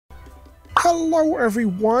Hello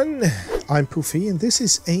everyone, I'm Poofy and this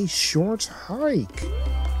is a short hike.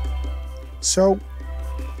 So,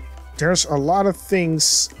 there's a lot of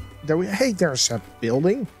things that hey, there's a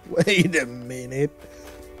building? Wait a minute.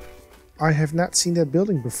 I have not seen that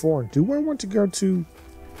building before. Do I want to go to...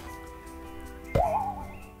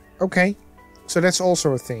 Okay, so that's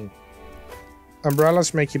also a thing.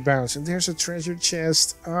 Umbrellas make you bounce and there's a treasure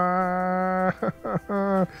chest. I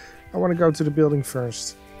want to go to the building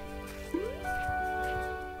first.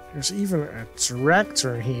 There's even a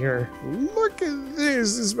tractor here. Look at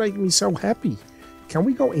this. This is making me so happy. Can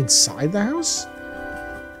we go inside the house?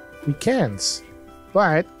 We can't.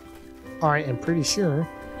 But I am pretty sure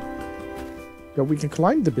that we can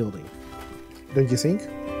climb the building. Don't you think?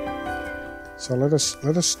 So let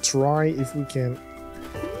us try if we can.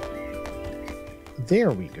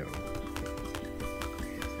 There we go.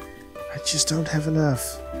 I just don't have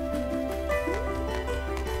enough.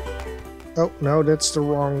 Oh, no, that's the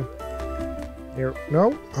wrong... There,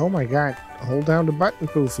 no? Oh my god. Hold down the button,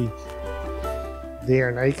 Poofy.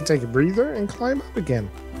 There, now you can take a breather and climb up again.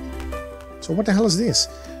 So what the hell is this?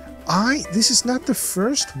 This is not the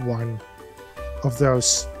first one of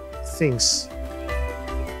those things.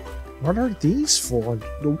 What are these for?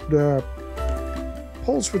 The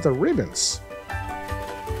poles with the ribbons.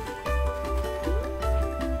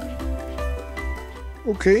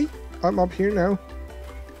 Okay, I'm up here now.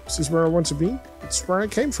 Is this where I want to be? It's where I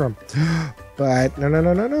came from. But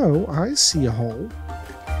no. I see a hole.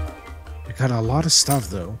 I got a lot of stuff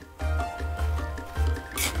though.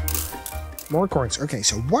 More coins. Okay,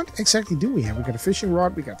 so what exactly do we have? We got a fishing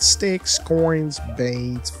rod, we got sticks, coins,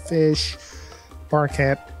 bait, fish,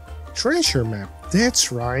 parquet, treasure map.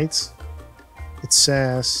 That's right. It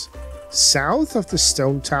says south of the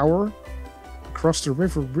stone tower, across the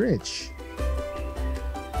river bridge.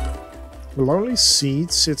 The lonely seed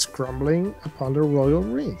sits crumbling upon the royal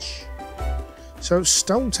ridge. So,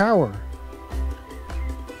 Stone Tower.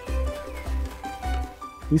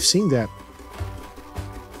 We've seen that.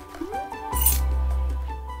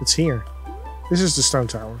 It's here. This is the Stone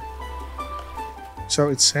Tower. So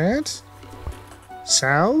it said,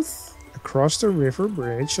 south, across the river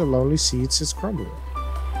bridge, a lonely seed sits crumbling.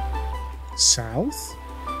 South?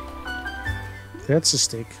 That's a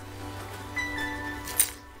stick.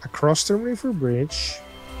 Across the river bridge.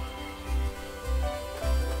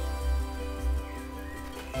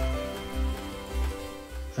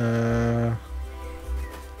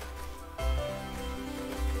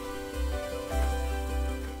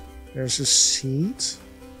 There's a seat.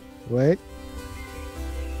 Wait.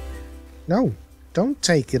 No, don't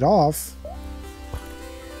take it off.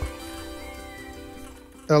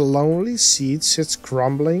 A lonely seed sits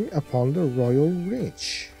crumbling upon the royal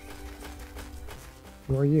ridge.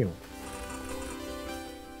 Who are you?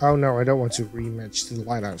 Oh no, I don't want to rematch the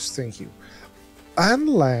lighthouse, thank you.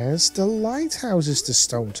 Unless the lighthouse is the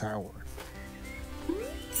stone tower.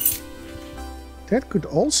 That could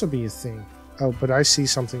also be a thing. Oh, but I see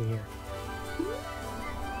something here.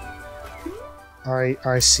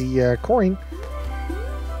 I see a coin.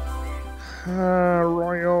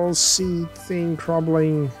 Royal seed thing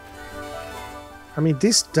crumbling. I mean,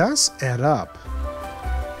 this does add up.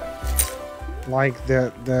 Like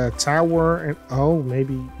the tower and oh,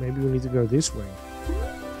 maybe we need to go this way.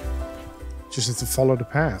 Just have to follow the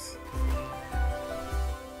path.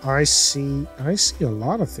 I see a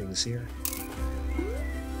lot of things here.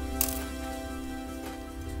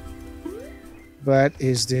 But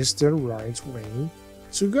is this the right way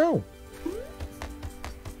to go?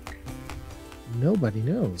 Nobody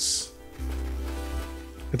knows.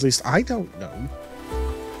 At least I don't know.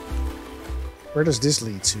 Where does this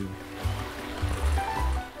lead to?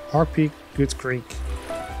 Hawk Peak, Good Creek,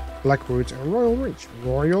 Blackwood, and Royal Ridge.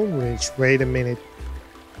 Royal Ridge. Wait a minute.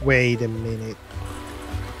 Wait a minute.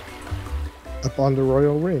 Upon the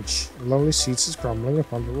Royal Ridge. Lonely seeds is crumbling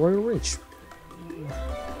upon the Royal Ridge.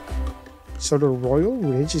 So the Royal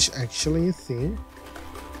Ridge is actually a thing.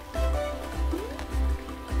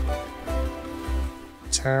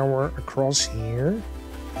 Tower across here.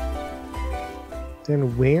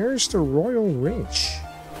 Then where's the Royal Ridge?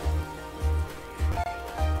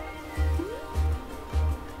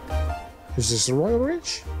 Is this the Royal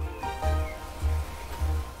Ridge?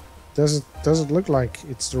 Does it look like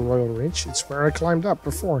it's the Royal Ridge? It's where I climbed up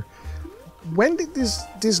before. When did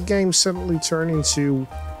this game suddenly turn into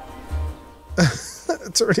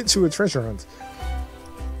a treasure hunt?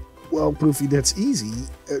 Well, Poofy, that's easy.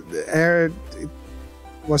 It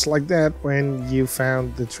was like that when you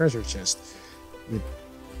found the treasure chest. With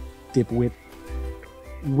dipwit.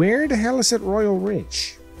 Where the hell is that Royal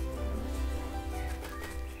Ridge?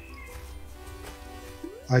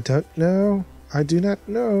 I don't know. I do not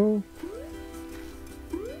know.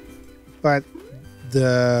 But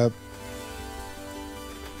the...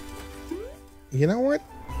 You know what?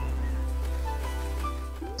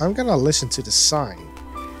 I'm gonna listen to the sign.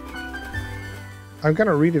 I'm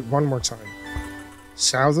gonna read it one more time.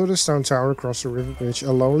 South of the stone tower across the river bridge,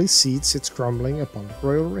 a lonely seed sits crumbling upon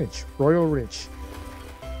Royal Ridge. Royal Ridge.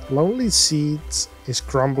 Lonely seed is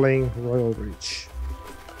crumbling Royal Ridge.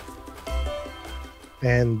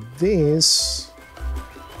 And this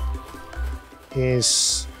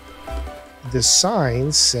is the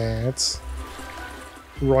sign said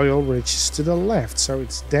Royal Ridge is to the left. So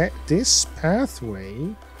it's this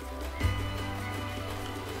pathway.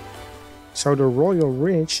 So the Royal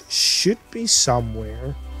Ridge should be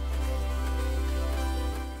somewhere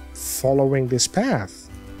following this path.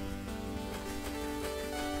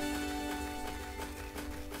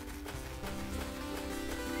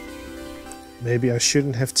 Maybe I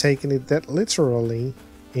shouldn't have taken it that literally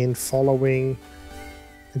in following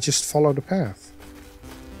and just follow the path.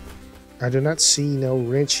 I do not see no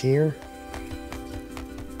ridge here.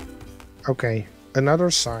 Okay,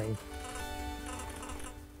 another sign.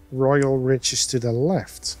 Royal Ridge is to the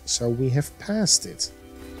left, so we have passed it.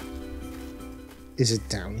 Is it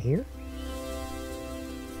down here?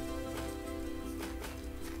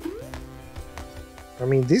 I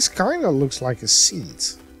mean, this kind of looks like a seed,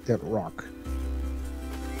 that rock.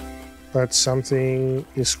 But something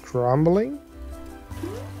is crumbling?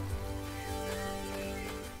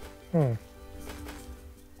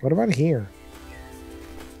 What about here?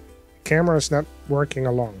 The camera is not working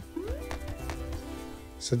along.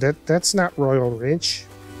 So that's not Royal Ridge.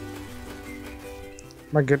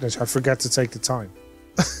 My goodness, I forgot to take the time.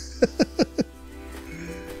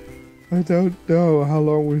 I don't know how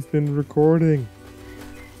long we've been recording.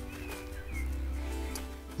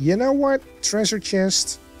 You know what, treasure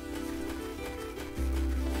chest?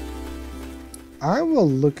 I will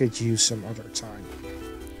look at you some other time.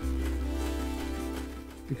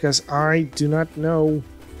 Because I do not know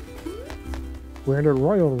where the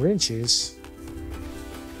Royal Ridge is.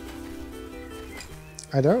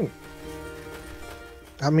 I don't.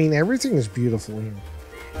 I mean, everything is beautiful here.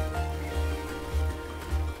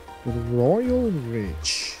 The Royal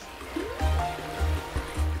Ridge.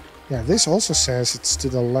 Yeah, this also says it's to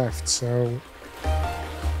the left, so...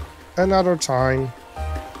 Another time.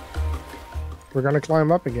 We're gonna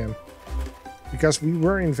climb up again. Because we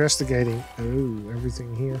were investigating... Oh,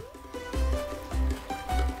 everything here.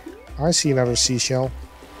 I see another seashell.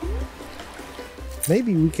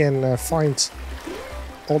 Maybe we can find...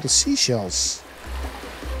 all the seashells.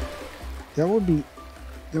 That would be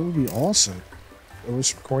awesome. There were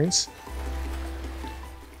some coins.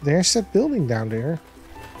 There's that building down there.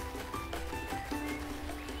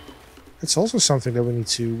 It's also something that we need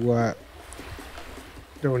to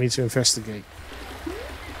investigate.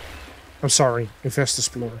 I'm sorry,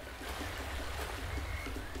 explore.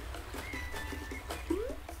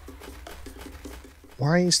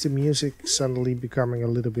 Why is the music suddenly becoming a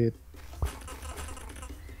little bit...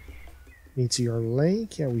 Meteor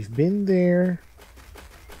Lake, yeah, we've been there.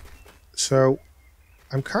 So,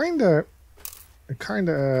 I'm kinda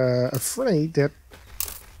afraid that...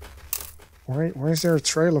 Why is there a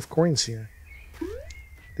trail of coins here?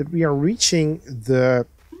 That we are reaching the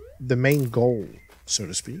main goal, so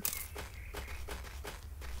to speak.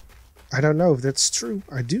 I don't know if that's true.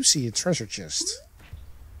 I do see a treasure chest.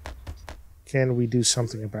 Can we do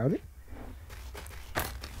something about it?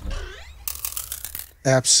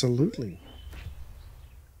 Absolutely.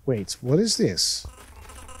 Wait, what is this?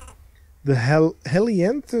 The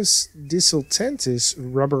Helianthus dissultentis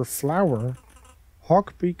rubber flower,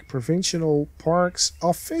 Hawk Peak Provincial Park's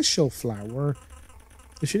official flower.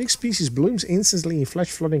 The unique species blooms instantly in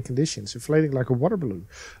flash-flooding conditions, inflating like a water balloon.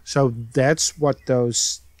 So that's what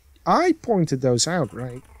those... I pointed those out,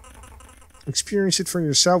 right? Experience it for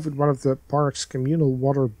yourself with one of the park's communal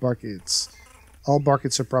water buckets. All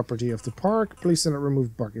buckets are property of the park. Please do not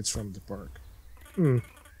remove buckets from the park.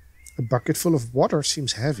 A bucket full of water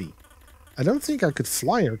seems heavy. I don't think I could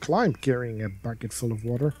fly or climb carrying a bucket full of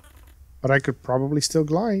water. But I could probably still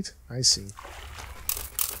glide. I see.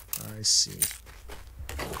 I see.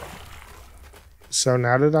 So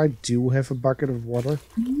now that I do have a bucket of water...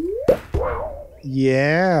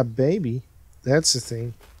 Yeah, baby. That's the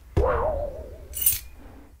thing.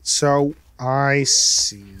 So, I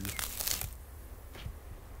see.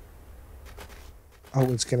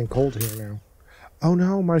 Oh, it's getting cold here now. Oh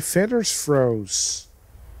no, my feathers froze.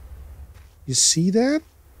 You see that?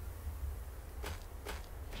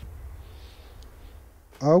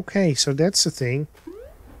 Okay, so that's the thing.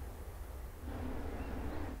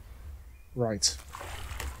 Right.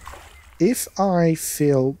 If I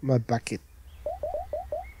fill my bucket.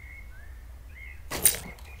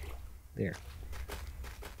 There.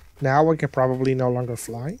 Now I can probably no longer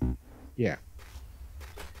fly. Yeah.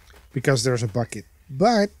 Because there's a bucket.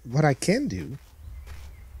 But what I can do,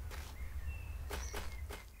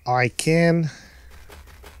 I can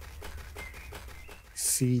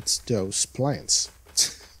feed those plants.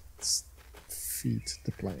 Feed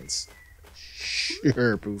the plants.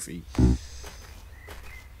 Sure, Poofy.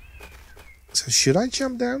 So should I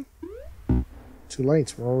jump down? Too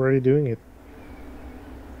late, we're already doing it.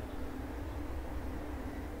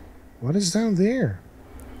 What is down there?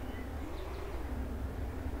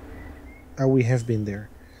 Oh, we have been there.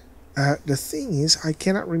 The thing is, I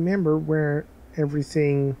cannot remember where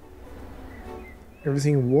everything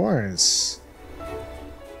was.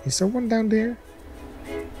 Is there one down there?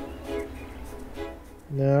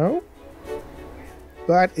 No.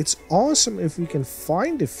 But it's awesome if we can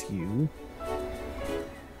find a few.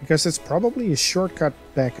 Because it's probably a shortcut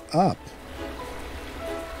back up.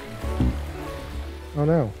 Oh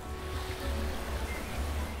no.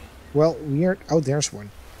 Well, we are... Oh, there's one.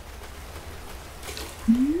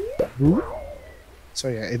 So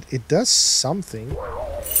yeah, it does something.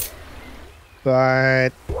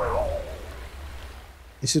 But...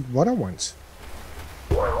 is it what I want?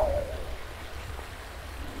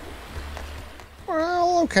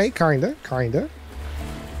 Well, okay, kinda.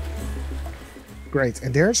 Great,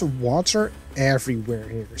 and there's water everywhere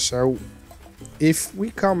here. So, if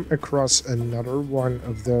we come across another one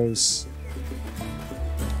of those...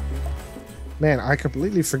 Man, I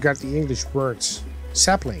completely forgot the English words.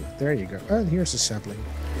 Sapling, there you go. Oh, here's a sapling.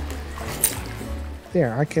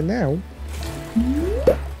 There, I can now...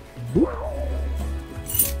 boop,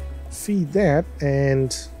 feed that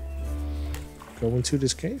and go into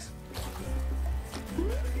this cave.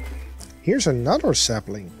 Here's another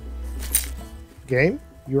sapling. Game,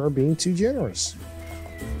 you are being too generous.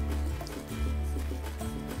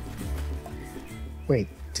 Wait,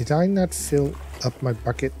 did I not fill up my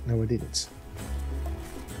bucket? No, I didn't.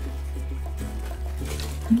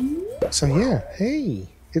 So yeah, hey,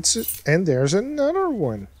 and there's another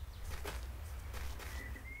one.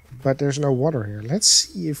 But there's no water here. Let's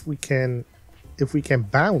see if we can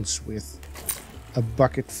bounce with a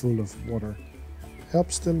bucket full of water.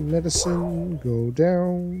 Helps the medicine go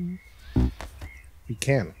down. We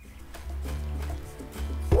can.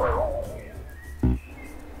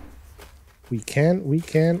 We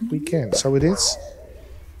can. So it is.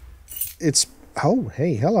 It's... oh,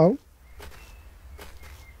 hey, hello.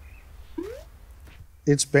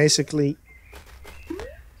 It's basically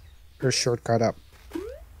a shortcut up.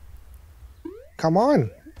 Come on.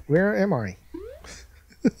 Where am I?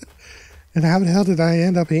 And how the hell did I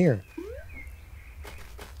end up here?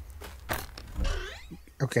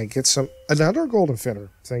 Okay, get some... another golden feather.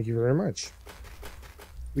 Thank you very much.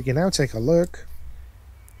 We can now take a look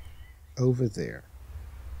over there.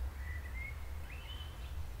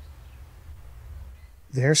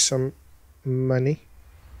 There's some money.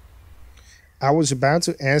 I was about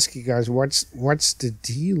to ask you guys what's the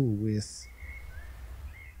deal with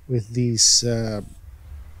these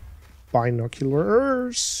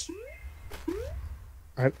binoculars.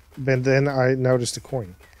 But then I noticed a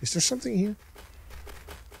coin. Is there something here?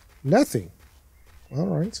 Nothing. All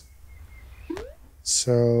right.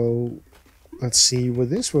 So let's see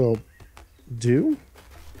what this will do.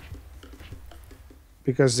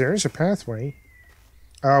 Because there is a pathway.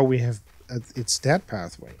 Oh, we have... it's that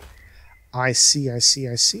pathway. I see.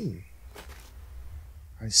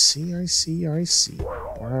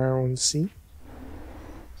 Bouncy.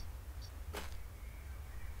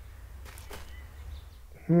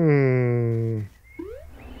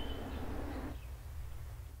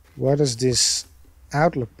 What is this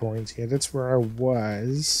outlook point? Yeah, that's where I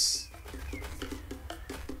was.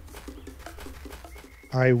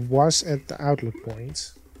 I was at the outlook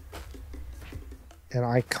point. And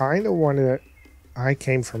I kind of want to... I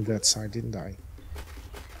came from that side, didn't I?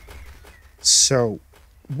 So,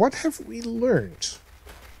 what have we learned?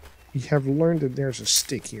 We have learned that there's a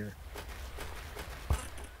stick here.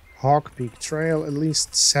 Hawk Peak Trail, at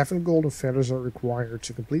least 7 golden feathers are required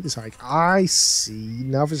to complete this hike. I see.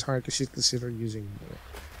 Novice hikers should consider using more.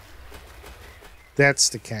 That's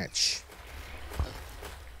the catch.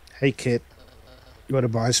 Hey kid, you want to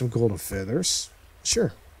buy some golden feathers?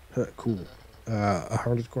 Sure. Cool.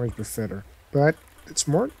 100 coins per feather. But it's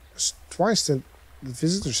more, it's twice the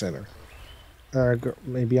visitor center.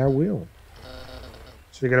 Maybe I will.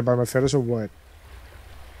 So you're gonna buy my feathers or what?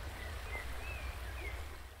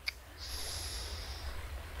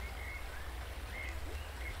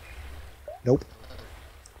 Nope.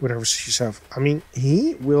 Whatever yourself. I mean,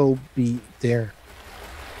 he will be there.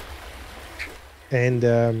 And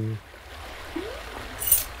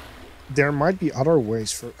there might be other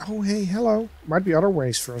ways for... Oh, hey, hello. Might be other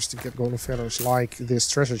ways for us to get golden feathers, like this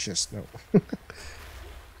treasure chest. No.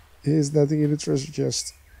 There's nothing in the treasure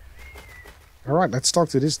chest. Alright, let's talk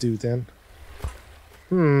to this dude then.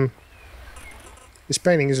 This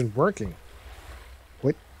painting isn't working.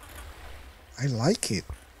 What? I like it.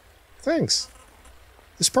 Thanks.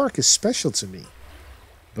 This park is special to me.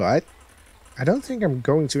 But I don't think I'm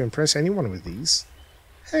going to impress anyone with these.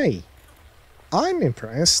 Hey, I'm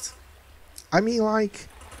impressed. I mean, like,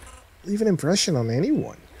 leave an impression on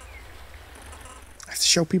anyone. I have to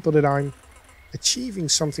show people that I'm achieving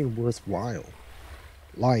something worthwhile.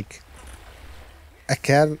 Like,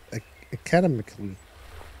 academically.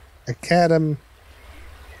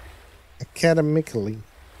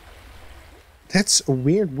 That's a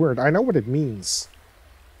weird word. I know what it means.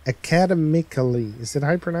 Academically. Is that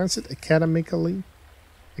how you pronounce it? Academically?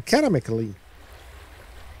 Academically.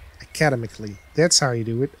 Academically. That's how you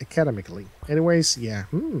do it. Academically. Anyways, yeah.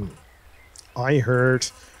 I heard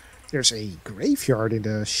there's a graveyard in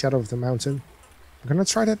the shadow of the mountain. I'm gonna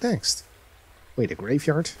try that next. Wait, a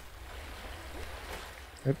graveyard?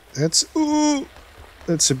 That's... Ooh!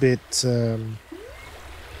 That's a bit...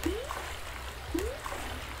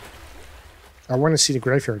 I want to see the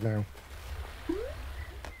graveyard now.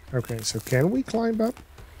 Okay, so can we climb up?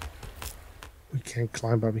 We can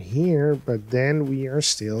climb up here, but then we are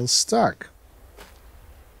still stuck.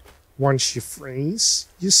 Once you freeze,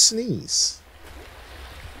 you sneeze.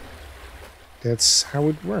 That's how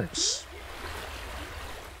it works.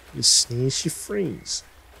 You sneeze, you freeze.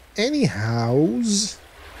 Anyhows,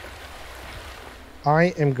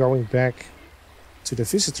 I am going back to the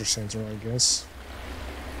visitor center, I guess.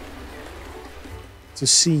 To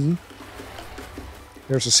see...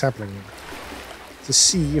 There's a sapling. To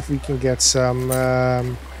see if we can get some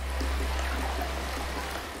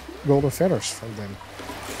golden feathers from them.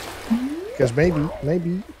 Because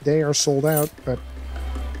maybe they are sold out, but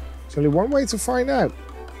there's only one way to find out.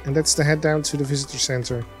 And that's to head down to the visitor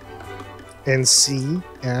center and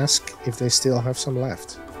ask if they still have some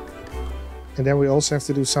left. And then we also have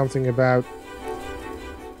to do something about...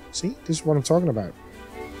 See, this is what I'm talking about.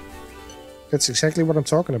 That's exactly what I'm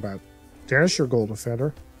talking about. There's your golden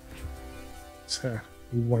feather.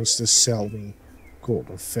 He wants to sell me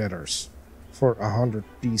golden feathers for 100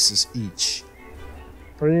 pieces each.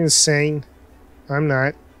 Are you insane? I'm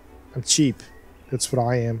not. I'm cheap. That's what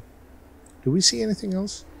I am. Do we see anything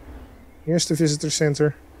else? Here's the visitor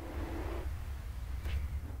center.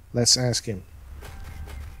 Let's ask him.